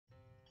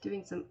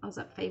doing some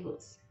Aus-up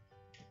Fables.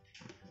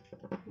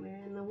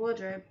 We're in the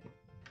wardrobe,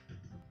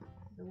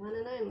 the one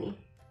and only.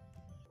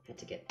 Had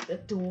to get the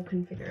door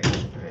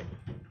configuration right.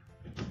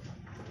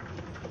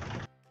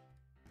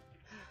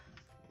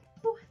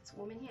 Oh, it's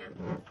warm in here.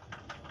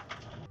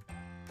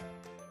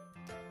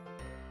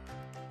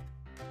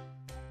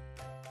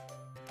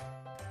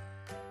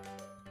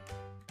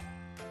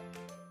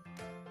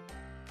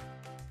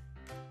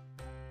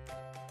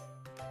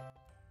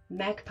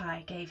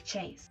 Magpie gave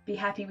chase. Be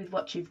happy with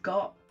what you've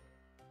got.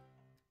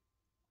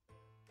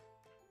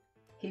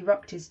 He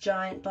rocked his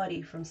giant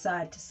body from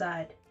side to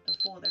side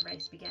before the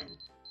race began.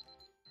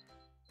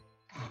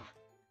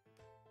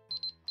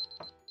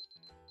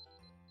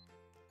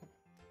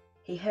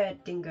 He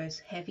heard Dingo's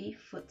heavy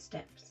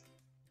footsteps.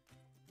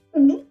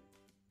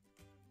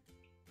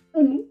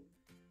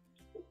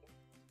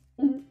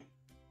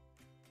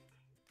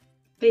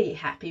 Be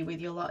happy with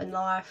your lot in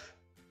life.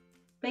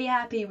 Be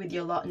happy with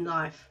your lot in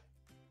life.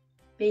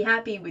 Be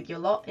happy with your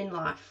lot in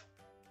life.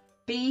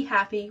 Be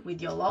happy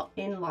with your lot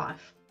in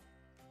life.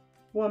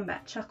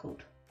 Wombat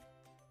chuckled.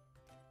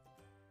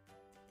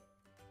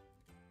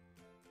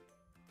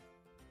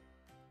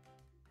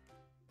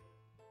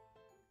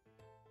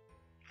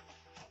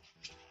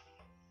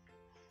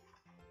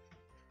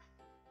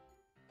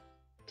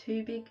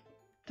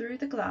 Through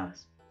the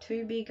glass,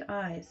 two big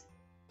eyes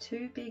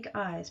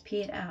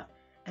peered out,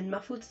 and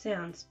muffled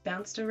sounds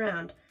bounced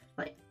around.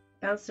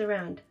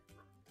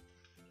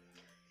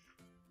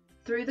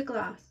 Through the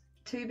glass,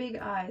 two big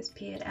eyes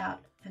peered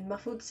out, and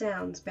muffled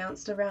sounds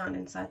bounced around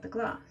inside the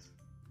glass.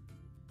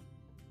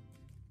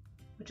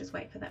 We'll just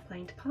wait for that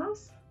plane to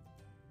pass.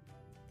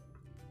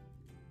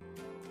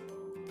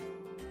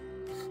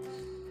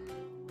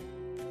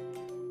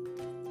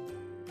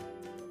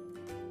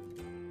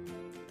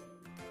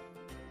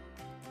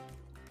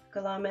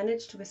 Galah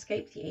managed to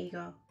escape the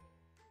eagle.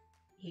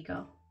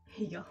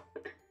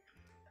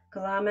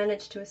 Galah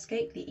managed to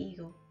escape the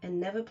eagle and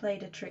never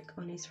played a trick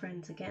on his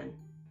friends again.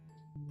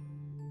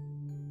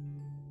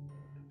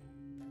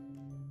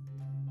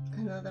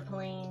 Another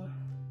plane.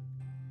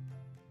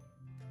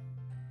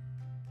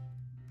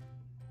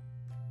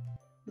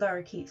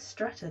 Lorikeet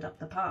strutted up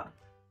the path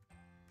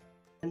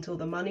until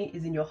the money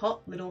is in your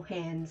hot little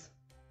hands.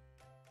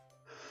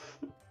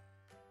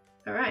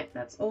 Alright,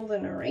 that's all the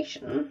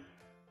narration.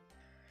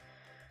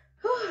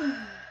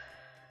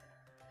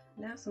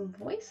 Now some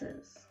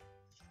voices.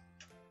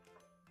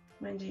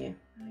 Mind you,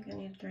 I think I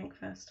need a drink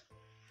first.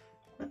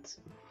 Let's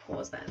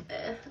pause that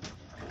there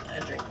and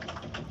get a drink.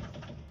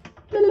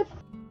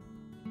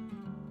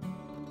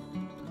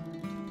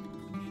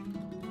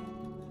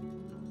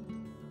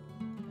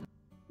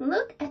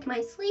 Look at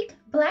my sleek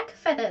black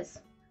feathers.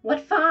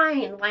 What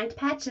fine white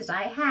patches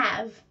I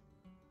have.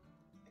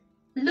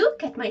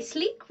 Look at my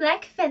sleek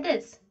black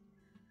feathers.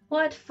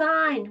 What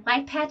fine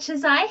white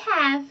patches I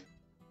have.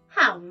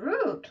 How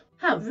rude!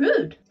 How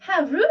rude!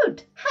 How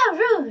rude! How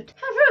rude!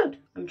 How rude!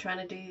 I'm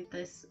trying to do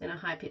this in a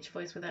high-pitched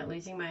voice without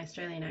losing my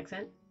Australian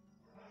accent.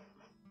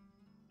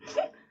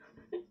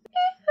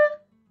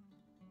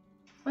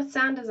 What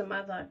sound does a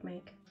mudlark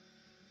make?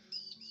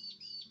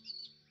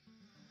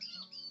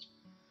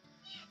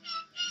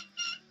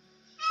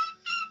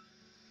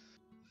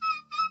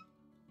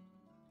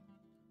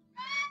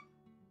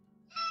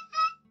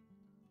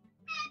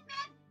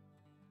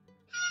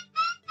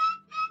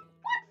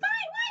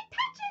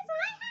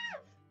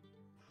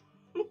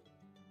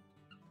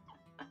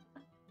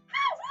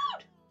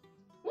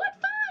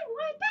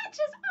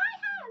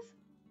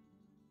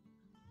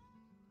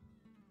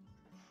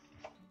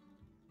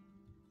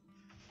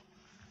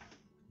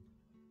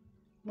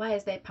 Why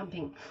is that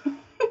pumping?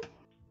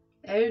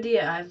 Oh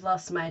dear, I've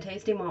lost my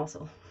tasty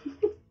morsel.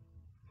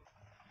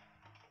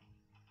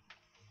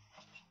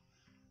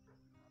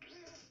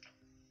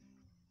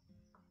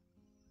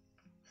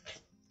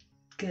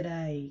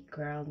 G'day,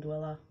 ground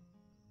dweller.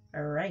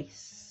 A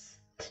race.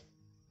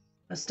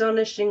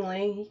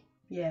 Astonishingly,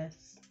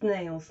 yes.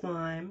 Snail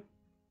slime.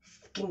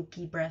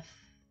 Skinky breath.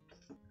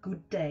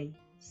 Good day,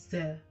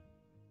 sir.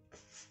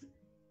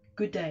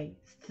 Good day,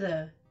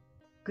 sir.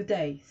 Good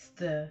day,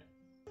 sir.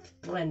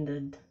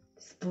 Splendid.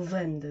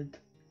 Splendid.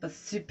 But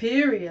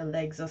superior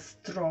legs are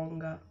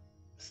stronger.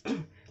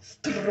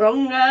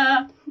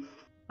 Stronger!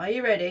 Are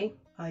you ready?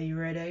 Are you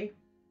ready?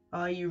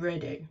 Are you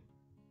ready?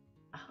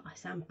 Oh, I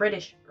sound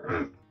British.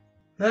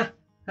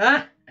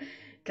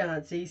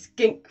 Can't see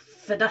skink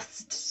for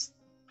dust.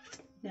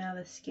 Now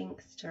the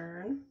skink's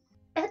turn.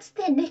 That's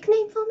their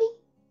nickname for me?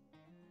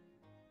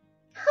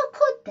 How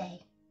could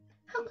they?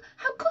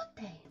 How could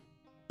they?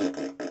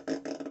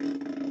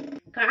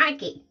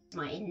 Crikey,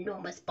 my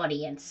enormous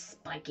body and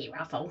spiky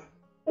ruffle.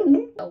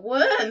 A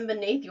worm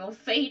beneath your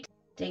feet.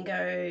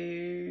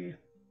 Dingo.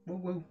 Woo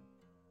woo.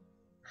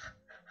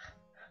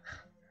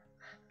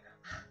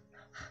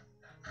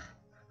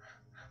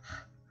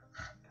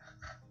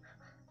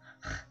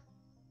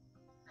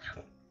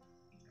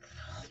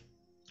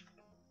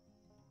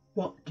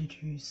 What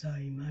did you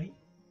say, mate?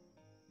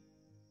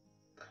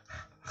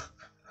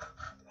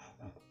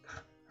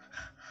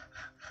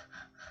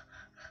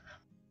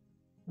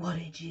 What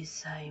did you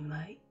say,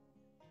 mate?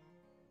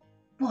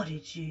 What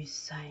did you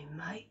say,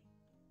 mate?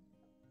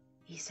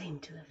 You seem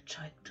to have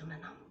choked on an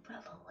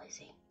umbrella,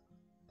 Lizzie.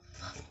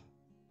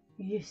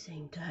 You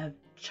seem to have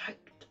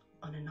choked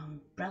on an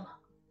umbrella,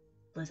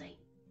 Lizzie.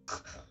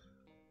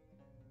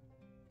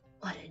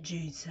 What did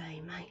you say,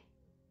 mate?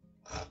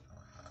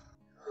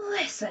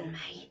 Listen,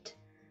 mate.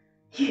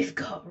 You've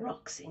got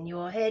rocks in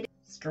your head.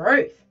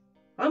 Struth.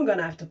 I'm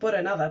gonna have to put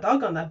another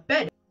dog on the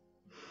bed.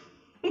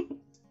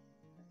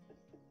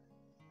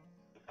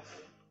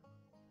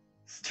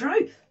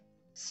 Struth.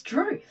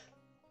 Struth.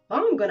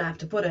 I'm gonna have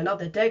to put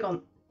another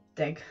dog.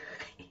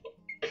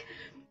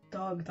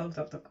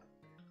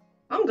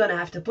 I'm gonna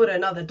have to put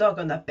another dog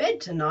on the bed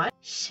tonight.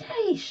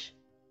 Sheesh.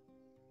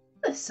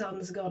 The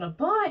sun's got a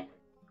bite.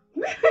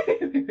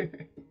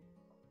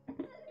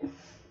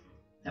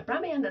 The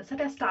Brummy and the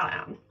City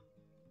Stallion.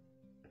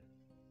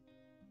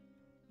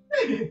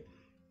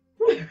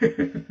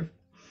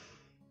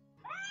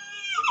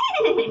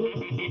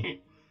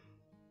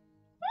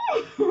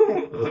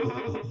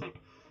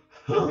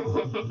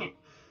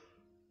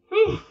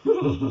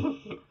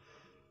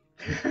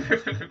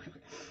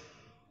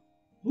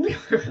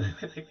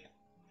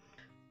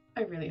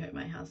 I really hope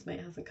my housemate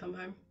hasn't come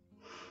home.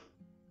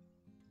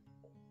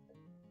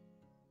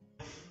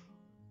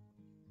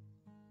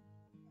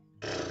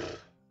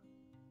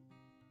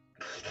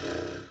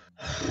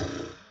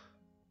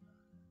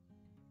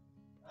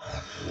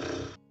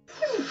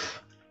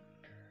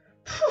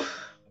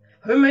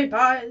 Homemade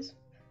pies,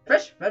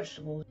 fresh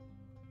vegetables.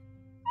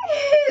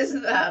 Is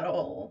that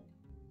all?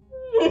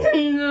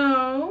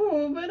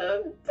 No, but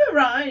a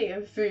variety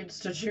of foods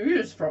to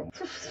choose from.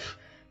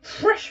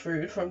 Fresh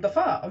food from the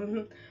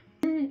farm.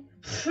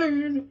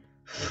 Food.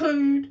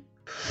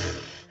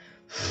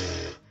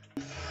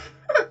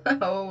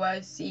 Oh,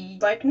 I see.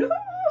 Like no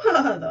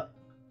other.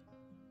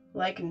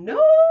 Like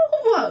no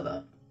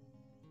other.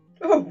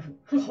 Oh,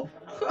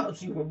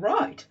 course you were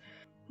right.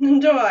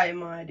 And I,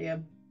 my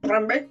dear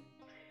Brumby,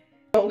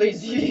 all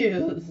these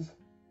years,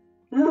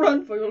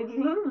 run for your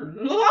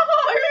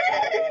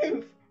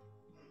life!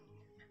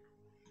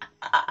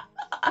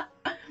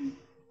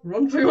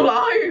 Run for your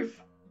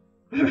life!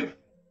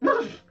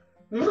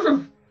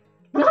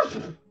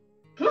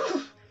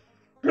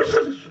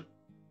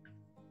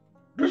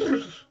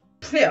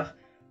 Fear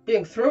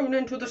being thrown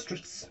into the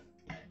streets.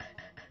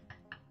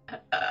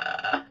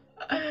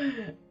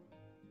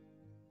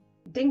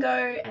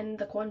 Dingo and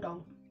the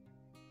Quandong.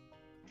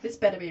 This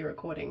better be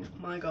recording,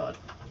 my god.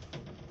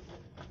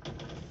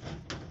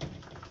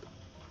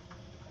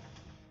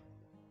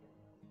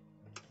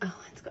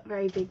 Oh, it's got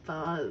very big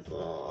bars.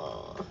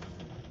 Oh.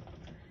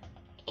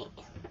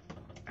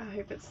 I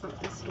hope it's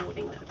not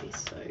distorting, that would be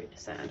so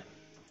sad.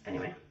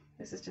 Anyway,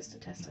 this is just a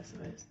test, I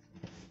suppose.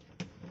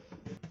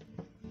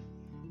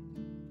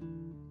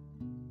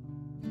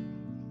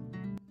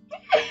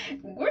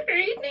 Good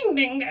evening,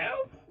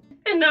 Dingo.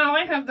 And now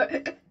I have the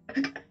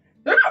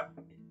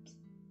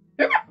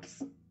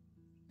hiccups.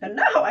 And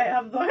now I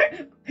have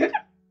the hiccups.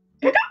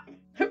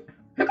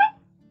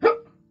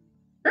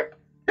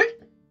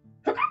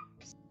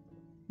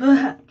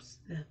 Perhaps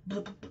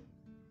the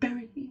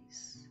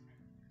berries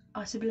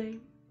are to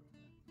blame.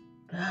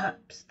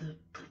 Perhaps the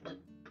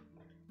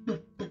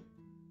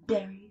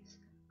berries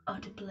are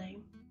to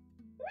blame.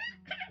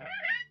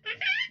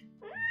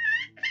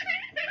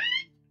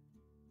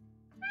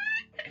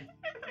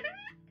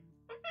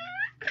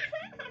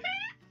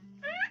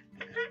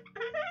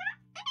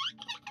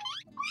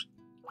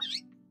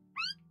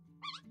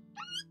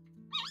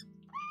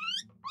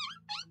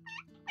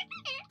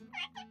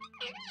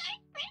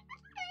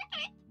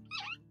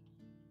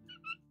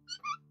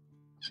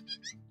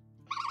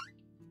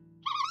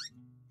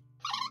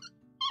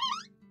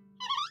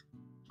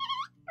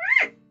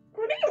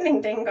 Good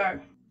evening,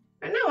 Dingo.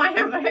 And now I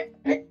have the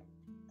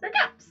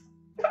hiccups.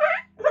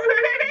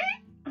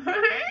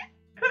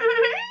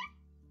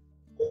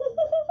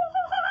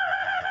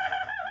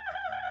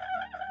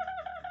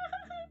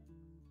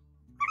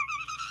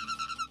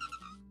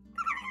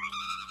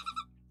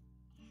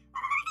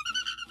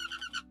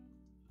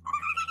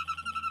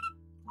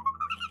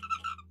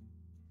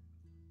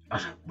 I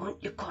don't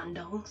want your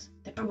condoms.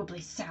 They're probably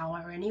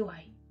sour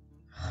anyway.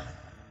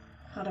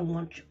 I don't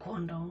want your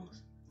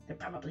condoms. They're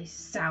probably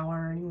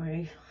sour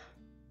anyway.